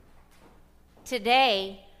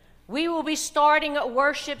Today, we will be starting a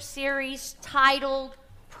worship series titled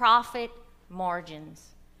Prophet Margins.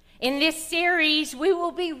 In this series, we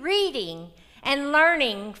will be reading and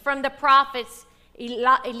learning from the prophets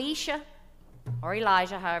Elisha, or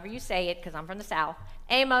Elijah, however you say it, because I'm from the South,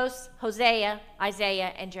 Amos, Hosea,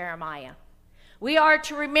 Isaiah, and Jeremiah. We are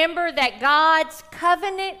to remember that God's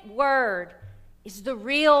covenant word is the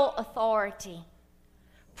real authority.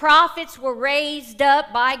 Prophets were raised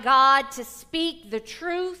up by God to speak the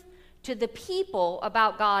truth to the people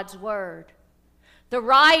about God's word. The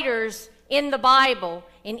writers in the Bible,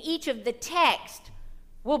 in each of the texts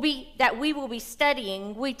that we will be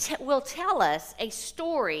studying, will tell us a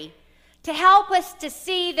story to help us to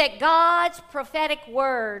see that God's prophetic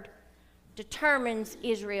word determines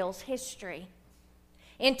Israel's history.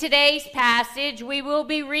 In today's passage, we will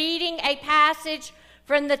be reading a passage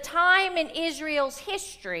from the time in Israel's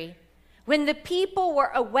history when the people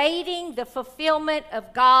were awaiting the fulfillment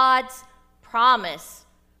of God's promise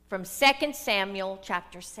from 2 Samuel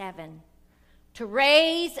chapter 7 to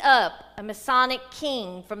raise up a Messianic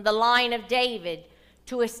king from the line of David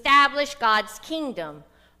to establish God's kingdom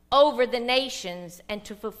over the nations and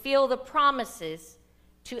to fulfill the promises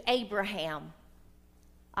to Abraham.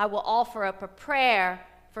 I will offer up a prayer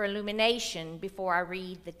for illumination before I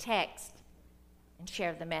read the text and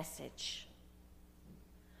share the message.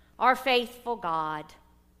 Our faithful God,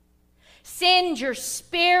 send your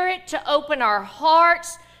Spirit to open our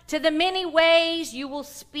hearts to the many ways you will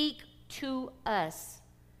speak to us.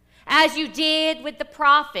 As you did with the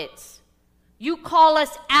prophets, you call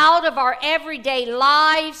us out of our everyday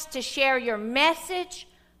lives to share your message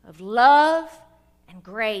of love and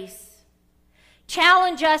grace.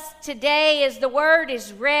 Challenge us today as the word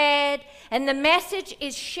is read and the message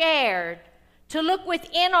is shared to look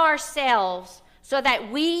within ourselves so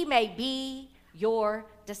that we may be your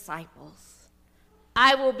disciples.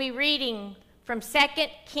 I will be reading from 2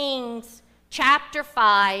 Kings chapter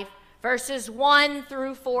 5, verses 1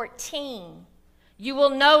 through 14. You will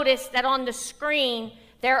notice that on the screen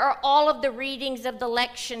there are all of the readings of the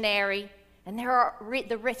lectionary, and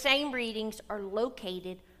the same readings are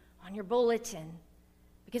located on your bulletin,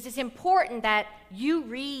 because it's important that you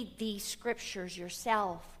read these scriptures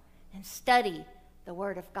yourself and study the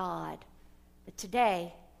Word of God. But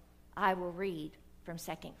today, I will read from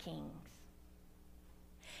 2 Kings.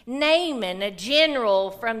 Naaman, a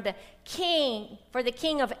general for the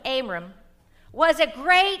king of Aram, was a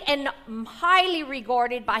great and highly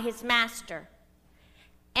regarded by his master.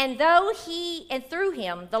 And through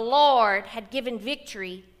him, the Lord had given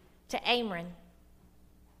victory to Aram.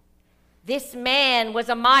 This man was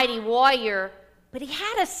a mighty warrior, but he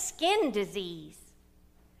had a skin disease.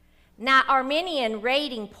 Now, Armenian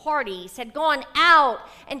raiding parties had gone out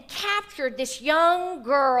and captured this young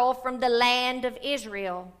girl from the land of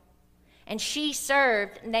Israel, and she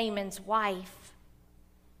served Naaman's wife.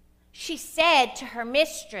 She said to her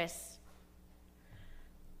mistress,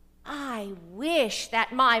 "I wish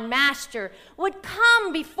that my master would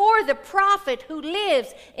come before the prophet who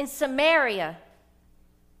lives in Samaria.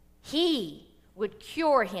 He would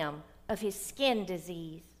cure him of his skin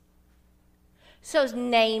disease." So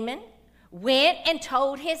Naaman went and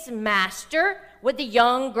told his master what the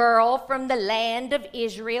young girl from the land of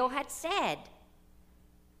Israel had said.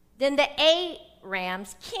 Then the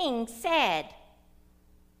Aram's king said,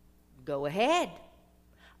 "Go ahead.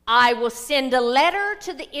 I will send a letter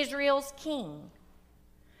to the Israel's king."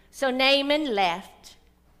 So Naaman left.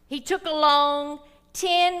 He took along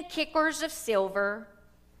 10 kickers of silver,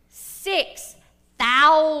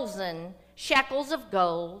 6,000 shekels of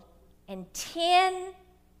gold, and 10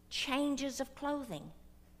 changes of clothing.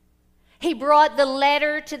 He brought the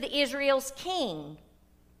letter to the Israel's king.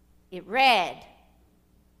 It read,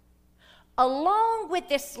 "Along with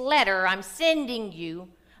this letter I'm sending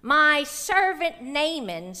you my servant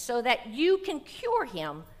Naaman so that you can cure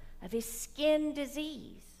him of his skin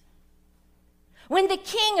disease." When the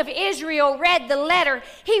king of Israel read the letter,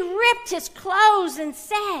 he ripped his clothes and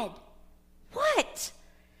said, "What?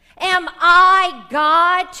 Am I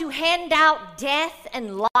God to hand out death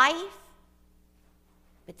and life?"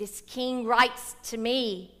 But this king writes to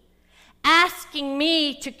me, asking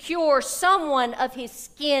me to cure someone of his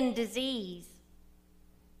skin disease.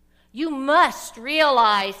 You must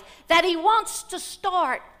realize that he wants to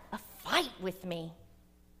start a fight with me.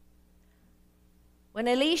 When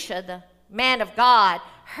Elisha, the man of God,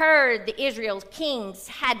 heard the Israel's kings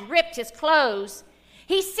had ripped his clothes,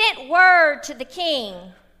 he sent word to the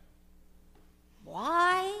king,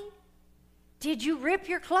 "Why did you rip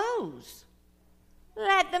your clothes?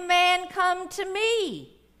 Let the man come to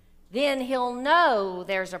me. Then he'll know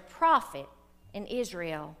there's a prophet in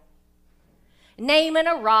Israel. Naaman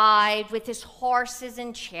arrived with his horses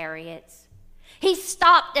and chariots. He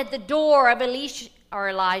stopped at the door of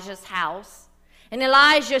Elijah's house, and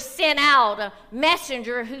Elijah sent out a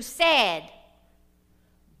messenger who said,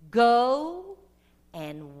 "Go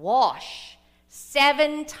and wash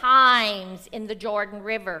 7 times in the Jordan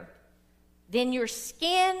River. Then your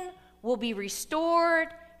skin will be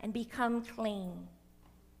restored and become clean."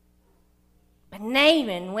 But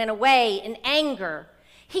Naaman went away in anger.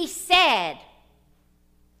 He said,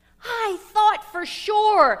 "I thought for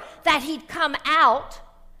sure that he'd come out,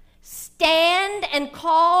 stand and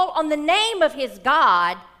call on the name of his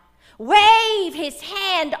God, wave his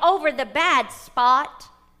hand over the bad spot,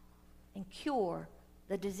 and cure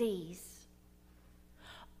the disease.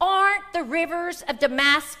 Aren't the rivers of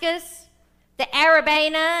Damascus, the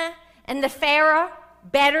Arabana, and the Pharah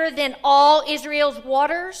better than all Israel's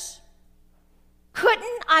waters?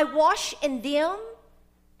 Couldn't I wash in them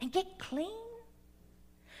and get clean?"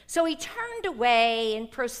 So he turned away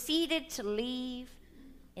and proceeded to leave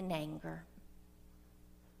in anger.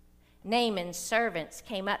 Naaman's servants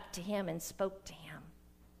came up to him and spoke to him.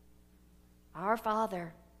 "Our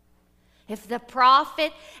father, if the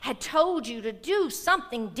prophet had told you to do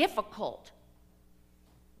something difficult,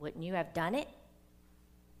 wouldn't you have done it?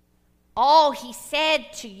 All he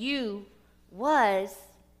said to you was,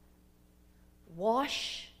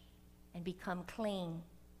 'Wash and become clean.'"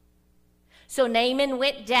 So Naaman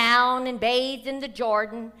went down and bathed in the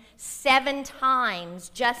Jordan 7 times,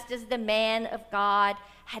 just as the man of God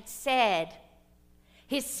had said.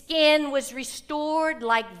 His skin was restored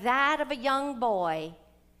like that of a young boy,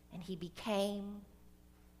 and he became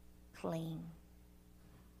clean.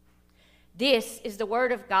 This is the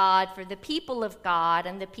word of God for the people of God,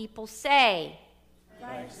 and the people say,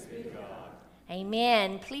 "Thanks be to God."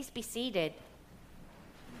 Amen. Please be seated.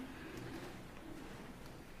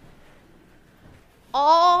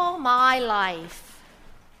 All my life,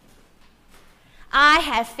 I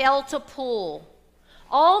have felt a pull,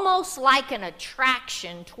 almost like an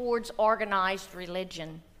attraction towards organized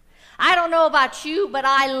religion. I don't know about you, but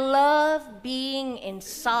I love being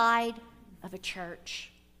inside of a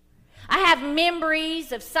church. I have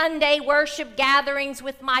memories of Sunday worship gatherings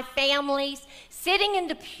with my families, sitting in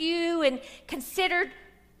the pew and considered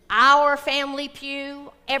our family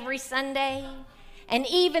pew every Sunday. And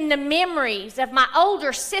even the memories of my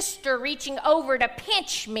older sister reaching over to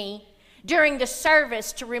pinch me during the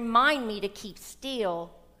service to remind me to keep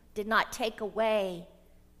still did not take away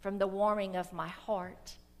from the warming of my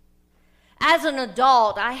heart. As an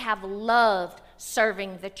adult, I have loved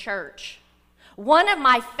serving the church. One of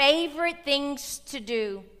my favorite things to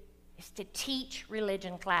do is to teach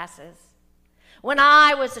religion classes. When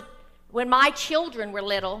my children were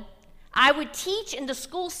little, I would teach in the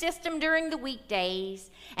school system during the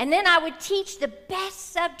weekdays, and then I would teach the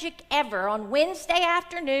best subject ever on Wednesday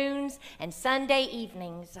afternoons and Sunday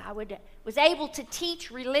evenings. I was able to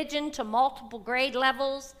teach religion to multiple grade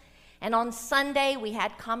levels, and on Sunday we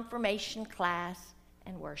had confirmation class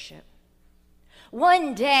and worship.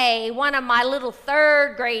 One day, one of my little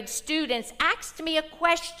 3rd grade students asked me a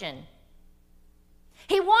question.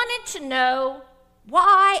 He wanted to know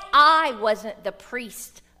why I wasn't the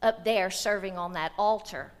priest up there serving on that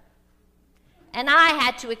altar. And I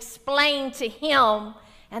had to explain to him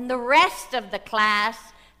and the rest of the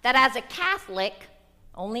class that as a Catholic,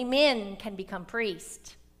 only men can become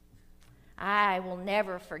priests. I will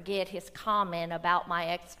never forget his comment about my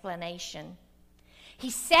explanation. He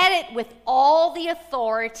said it with all the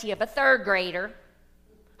authority of a 3rd grader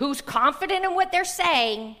who's confident in what they're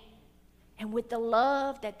saying and with the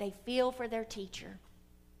love that they feel for their teacher.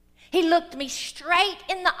 He looked me straight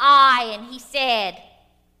in the eye and he said,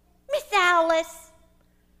 "Miss Alice,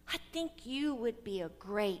 I think you would be a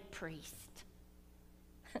great priest."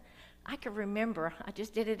 I can remember, I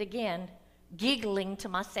just did it again, giggling to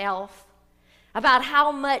myself about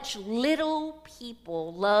how much little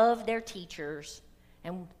people love their teachers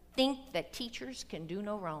and think that teachers can do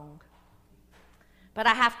no wrong. But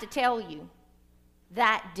I have to tell you,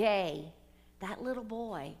 that day, that little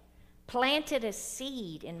boy planted a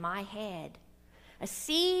seed in my head, a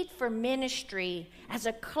seed for ministry as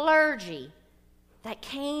a clergy that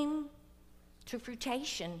came to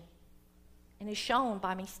fruition and is shown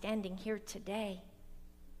by me standing here today.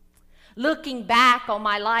 Looking back on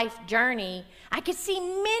my life journey, I could see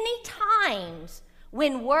many times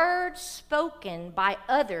when words spoken by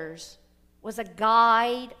others was a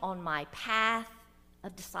guide on my path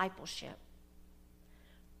of discipleship.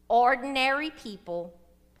 Ordinary people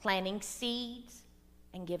planting seeds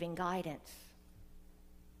and giving guidance.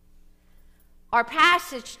 Our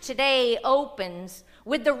passage today opens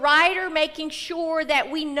with the writer making sure that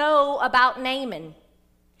we know about Naaman.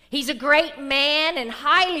 He's a great man and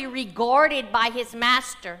highly regarded by his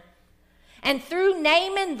master. And through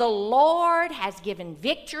Naaman, the Lord has given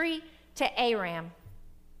victory to Aram.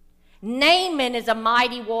 Naaman is a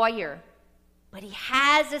mighty warrior, but he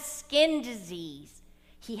has a skin disease.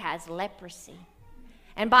 He has leprosy.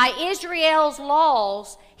 And by Israel's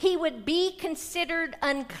laws, he would be considered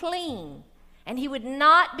unclean, and he would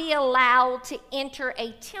not be allowed to enter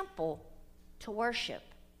a temple to worship.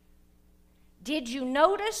 Did you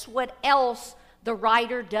notice what else the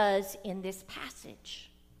writer does in this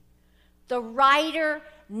passage? The writer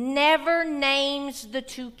never names the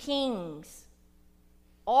two kings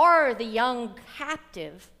or the young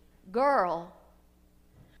captive girl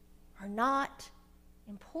are not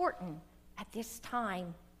important at this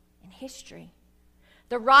time in history.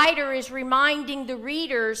 The writer is reminding the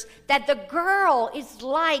readers that the girl is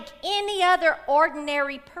like any other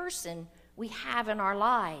ordinary person we have in our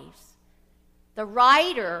lives. The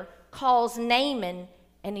writer calls Naaman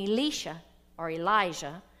and Elisha, or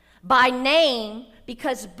Elijah, by name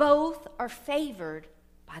because both are favored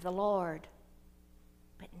by the Lord.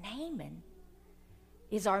 But Naaman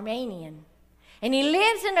is Armenian, and he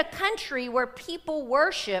lives in a country where people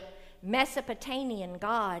worship Mesopotamian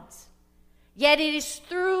gods. Yet it is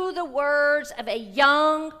through the words of a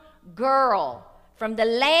young girl from the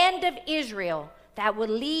land of Israel that will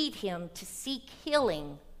lead him to seek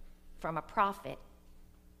healing from a prophet.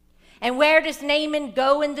 And where does Naaman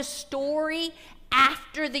go in the story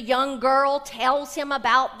after the young girl tells him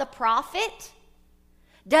about the prophet?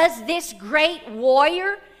 Does this great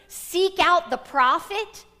warrior seek out the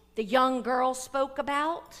prophet the young girl spoke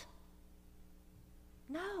about?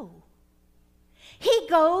 No. He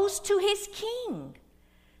goes to his king.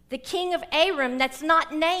 The king of Aram, that's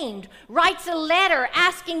not named, writes a letter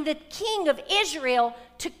asking the king of Israel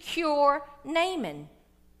to cure Naaman.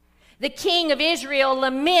 The king of Israel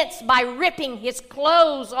laments by ripping his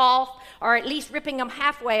clothes off, or at least ripping them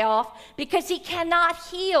halfway off, because he cannot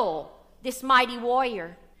heal this mighty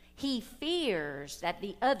warrior. He fears that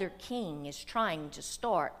the other king is trying to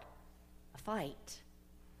start a fight.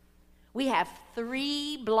 We have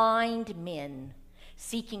 3 blind men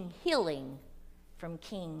seeking healing from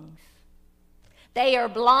kings. They are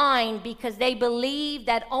blind because they believe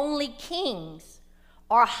that only kings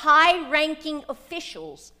or high-ranking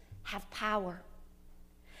officials have power.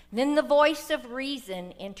 Then the voice of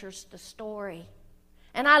reason enters the story.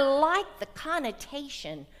 And I like the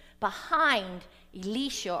connotation behind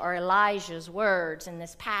Elisha or Elijah's words in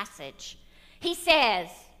this passage. He says,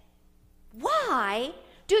 "Why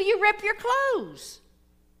do you rip your clothes?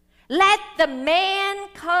 Let the man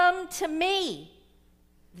come to me.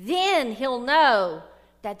 Then he'll know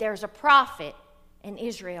that there's a prophet in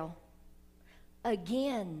Israel."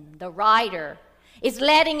 Again, the writer is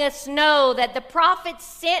letting us know that the prophets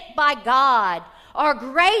sent by God are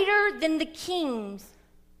greater than the kings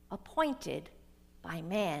appointed by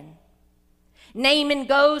man. Naaman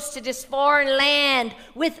goes to this foreign land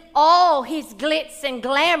with all his glitz and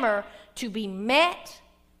glamour to be met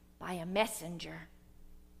by a messenger.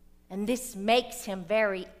 And this makes him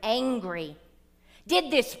very angry.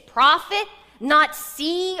 Did this prophet not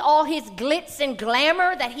see all his glitz and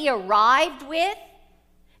glamour that he arrived with?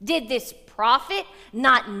 Did this prophet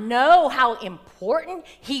not know how important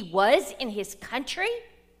he was in his country?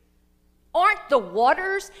 Aren't the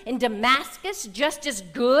waters in Damascus just as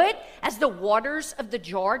good as the waters of the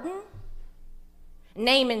Jordan?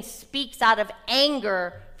 Naaman speaks out of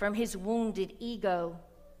anger from his wounded ego.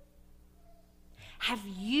 Have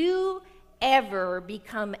you ever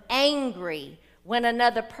become angry when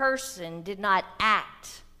another person did not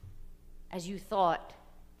act as you thought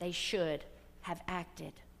they should have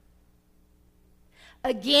acted?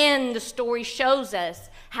 Again, the story shows us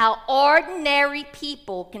how ordinary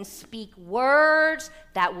people can speak words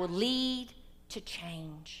that will lead to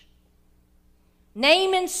change.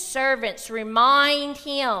 Naaman's servants remind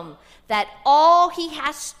him that all he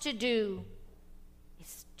has to do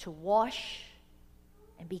is to wash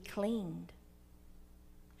and be cleaned.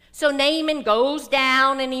 So Naaman goes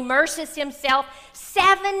down and immerses himself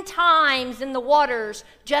 7 times in the waters,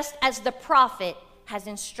 just as the prophet has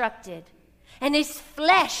instructed. And his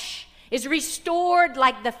flesh is restored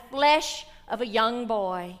like the flesh of a young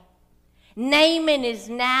boy. Naaman is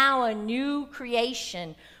now a new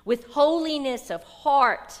creation with holiness of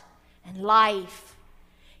heart and life.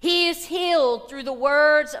 He is healed through the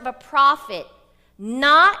words of a prophet,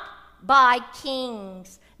 not by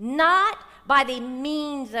kings, not by the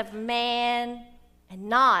means of man, and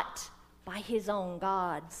not by his own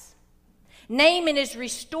gods. Naaman is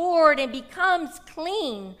restored and becomes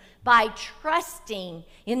clean by trusting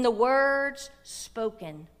in the words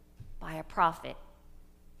spoken by a prophet.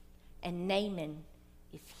 And Naaman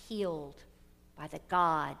is healed by the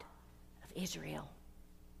God of Israel.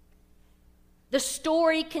 The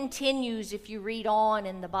story continues, if you read on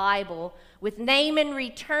in the Bible, with Naaman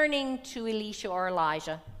returning to Elisha or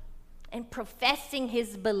Elijah and professing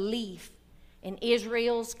his belief in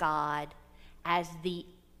Israel's God as the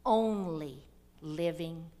only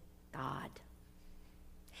living God.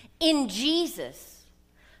 In Jesus,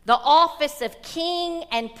 the office of king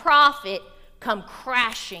and prophet come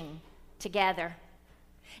crashing together.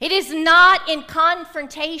 It is not in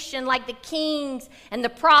confrontation like the kings and the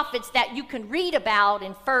prophets that you can read about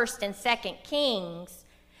in 1st and 2nd Kings.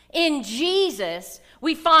 In Jesus,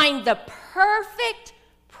 we find the perfect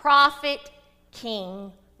prophet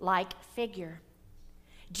king-like figure.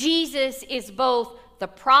 Jesus is both the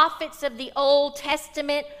prophets of the Old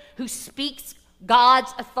Testament who speaks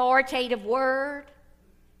God's authoritative word,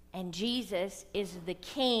 and Jesus is the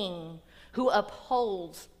king who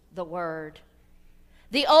upholds the word.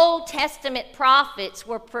 The Old Testament prophets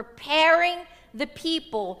were preparing the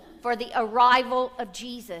people for the arrival of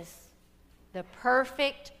Jesus, the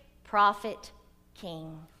perfect prophet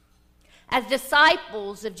king. As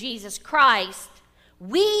disciples of Jesus Christ,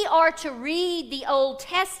 we are to read the Old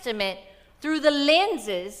Testament through the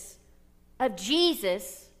lenses of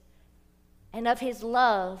Jesus and of his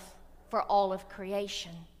love for all of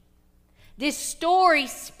creation. This story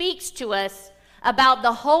speaks to us about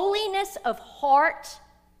the holiness of heart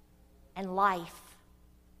and life.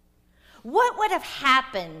 What would have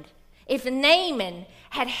happened if Naaman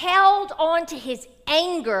had held on to his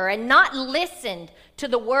anger and not listened to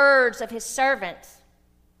the words of his servants?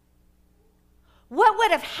 What would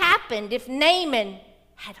have happened if Naaman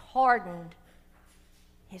had hardened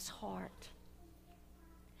his heart?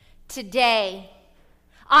 Today,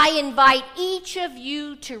 I invite each of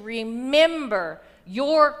you to remember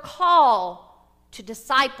your call to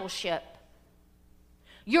discipleship.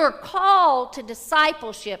 Your call to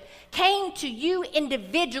discipleship came to you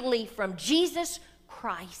individually from Jesus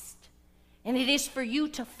Christ, and it is for you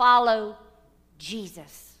to follow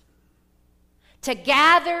Jesus, to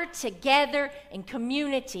gather together in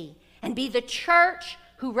community and be the church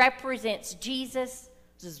who represents Jesus'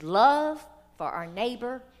 love for our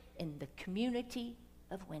neighbor in the community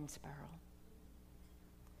of Winsboro.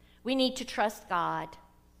 We need to trust God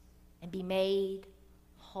and be made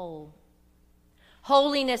whole.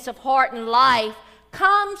 Holiness of heart and life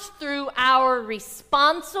comes through our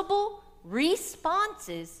responsible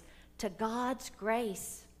responses to God's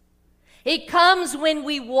grace. It comes when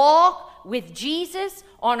we walk with Jesus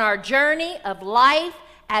on our journey of life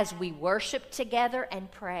as we worship together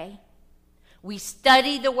and pray. We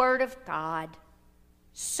study the Word of God,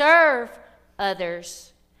 serve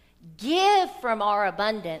others, give from our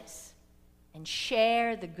abundance, and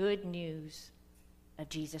share the good news of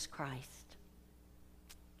Jesus Christ.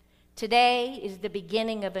 Today is the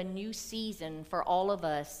beginning of a new season for all of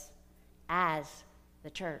us as the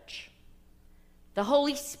church. The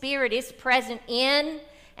Holy Spirit is present in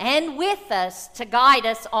and with us to guide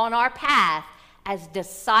us on our path as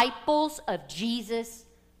disciples of Jesus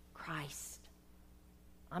Christ.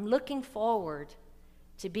 I'm looking forward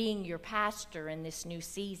to being your pastor in this new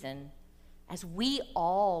season as we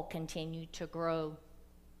all continue to grow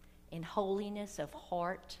in holiness of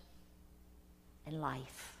heart and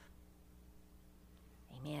life.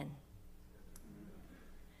 Amen.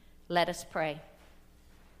 Let us pray.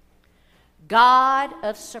 God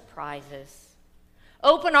of surprises,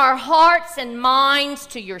 open our hearts and minds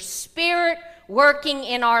to your Spirit working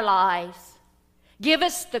in our lives. Give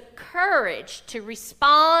us the courage to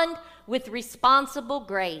respond with responsible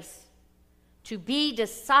grace, to be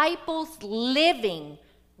disciples living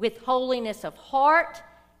with holiness of heart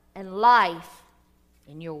and life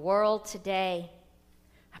in your world today.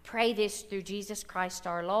 I pray this through Jesus Christ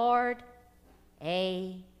our Lord.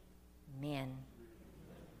 Amen.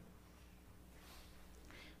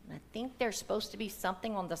 I think there's supposed to be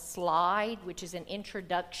something on the slide, which is an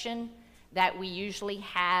introduction that we usually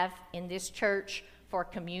have in this church for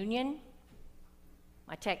communion.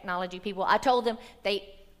 My technology people, I told them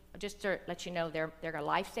just to let you know, they're a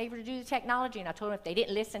lifesaver to do the technology, and I told them if they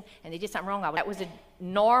didn't listen and they did something wrong, that was a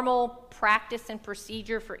normal practice and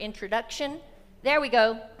procedure for introduction. There we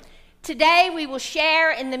go. Today we will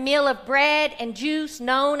share in the meal of bread and juice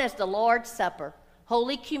known as the Lord's Supper,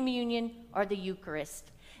 Holy Communion, or the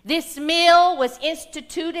Eucharist. This meal was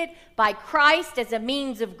instituted by Christ as a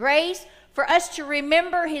means of grace for us to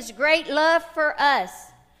remember his great love for us,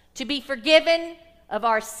 to be forgiven of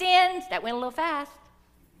our sins. That went a little fast.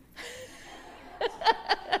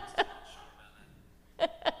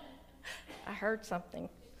 I heard something.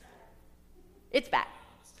 It's back.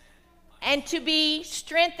 And to be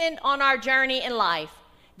strengthened on our journey in life.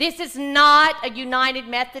 This is not a United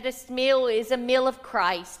Methodist meal. It is a meal of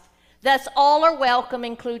Christ. Thus, all are welcome,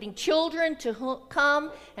 including children, to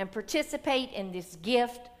come and participate in this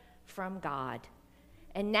gift from God.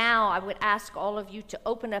 And now I would ask all of you to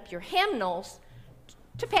open up your hymnals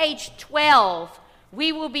to page 12.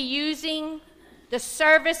 We will be using the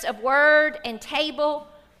service of word and table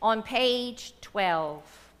on page 12,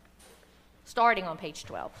 starting on page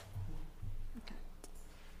 12.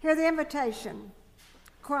 Hear the invitation.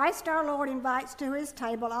 Christ our Lord invites to his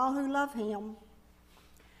table all who love him,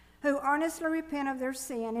 who earnestly repent of their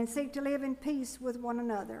sin and seek to live in peace with one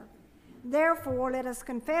another. Therefore, let us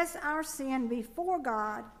confess our sin before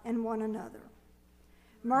God and one another.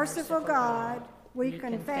 Merciful God, we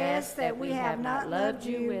confess that we have not loved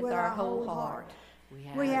you with our whole heart.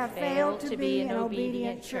 We have failed to be an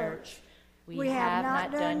obedient church. We have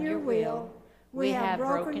not done your will. We have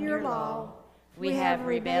broken your law. We have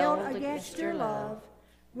rebelled against your love.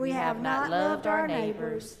 We have not loved our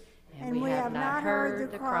neighbors, and we have not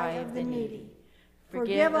heard the cry of the needy.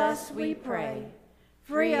 Forgive us, we pray.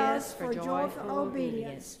 Free us for joyful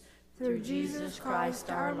obedience, through Jesus Christ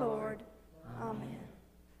our Lord. Amen.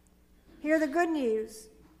 Hear the good news.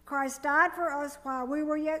 Christ died for us while we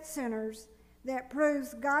were yet sinners. That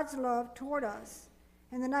proves God's love toward us.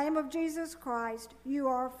 In the name of Jesus Christ, you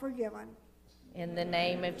are forgiven. In the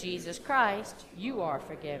name of Jesus Christ, you are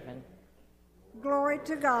forgiven. Glory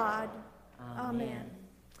to God. Amen.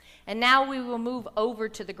 And now we will move over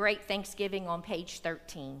to the Great Thanksgiving on page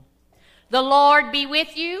 13. The Lord be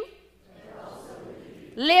with you. And also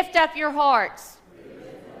with you. Lift up your hearts.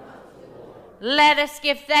 Let us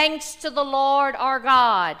give thanks to the Lord our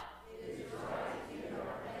God.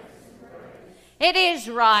 It is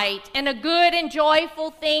right and a good and joyful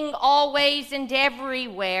thing always and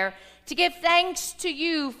everywhere to give thanks to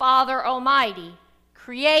you, Father Almighty,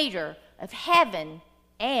 Creator of heaven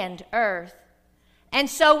and earth. And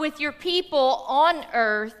so with your people on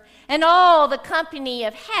earth and all the company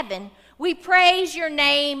of heaven, we praise your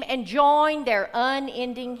name and join their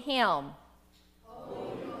unending hymn.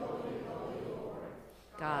 Holy, holy, holy Lord,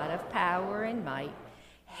 God of power and might,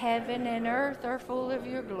 heaven and earth are full of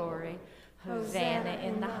your glory. Hosanna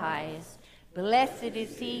in the highest. Blessed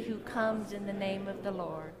is he who comes in the name of the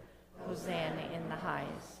Lord. Hosanna in the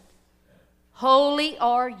highest. Holy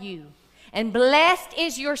are you, and blessed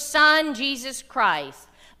is your Son, Jesus Christ,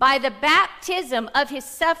 by the baptism of his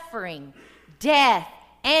suffering, death,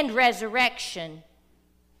 and resurrection.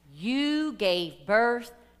 You gave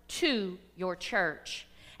birth to your church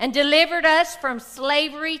and delivered us from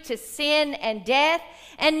slavery to sin and death,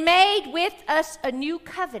 and made with us a new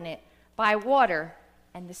covenant by water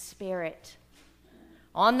and the Spirit.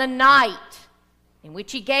 On the night in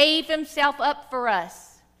which he gave himself up for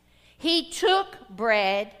us, he took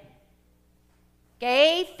bread,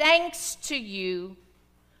 gave thanks to you,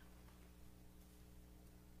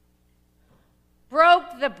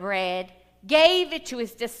 broke the bread, gave it to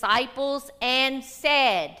his disciples, and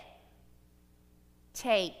said,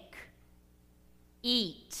 "Take,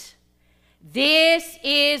 eat. This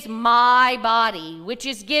is my body, which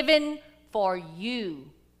is given for you.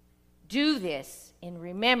 Do this in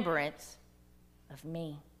remembrance of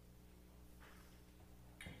me."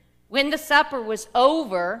 When the supper was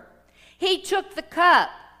over, he took the cup,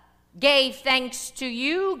 gave thanks to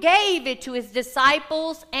you, gave it to his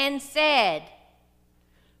disciples, and said,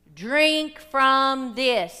 "Drink from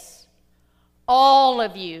this, all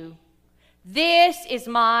of you. This is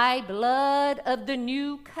my blood of the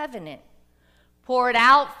new covenant, poured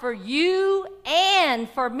out for you and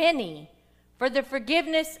for many, for the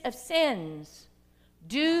forgiveness of sins.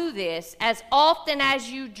 Do this as often as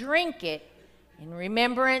you drink it in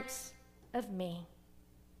remembrance of me."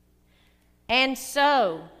 And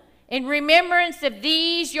so, in remembrance of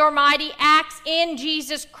these your mighty acts in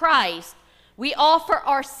Jesus Christ, we offer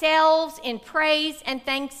ourselves in praise and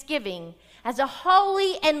thanksgiving as a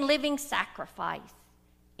holy and living sacrifice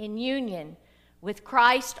in union with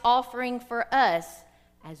Christ offering for us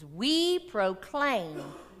as we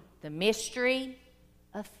proclaim the mystery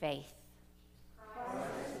of faith. Christ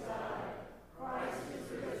is died, Christ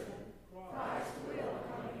is risen, Christ will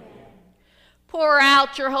come again. Pour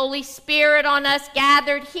out your Holy Spirit on us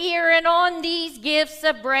gathered here and on these gifts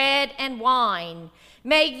of bread and wine.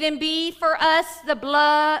 Make them be for us the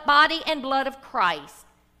body and blood of Christ,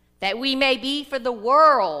 that we may be for the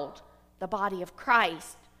world the body of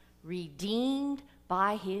Christ, redeemed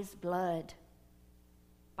by his blood.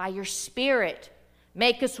 by your Spirit,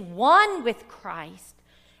 make us one with Christ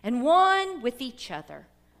and one with each other,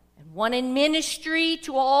 and one in ministry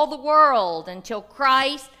to all the world until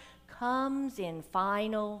Christ comes in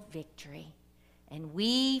final victory and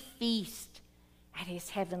we feast at his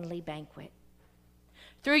heavenly banquet.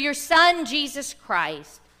 Through your Son, Jesus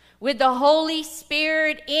Christ, with the Holy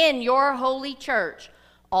Spirit in your holy church,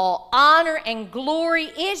 all honor and glory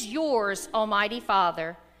is yours, Almighty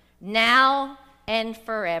Father, now and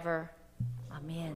forever. Amen.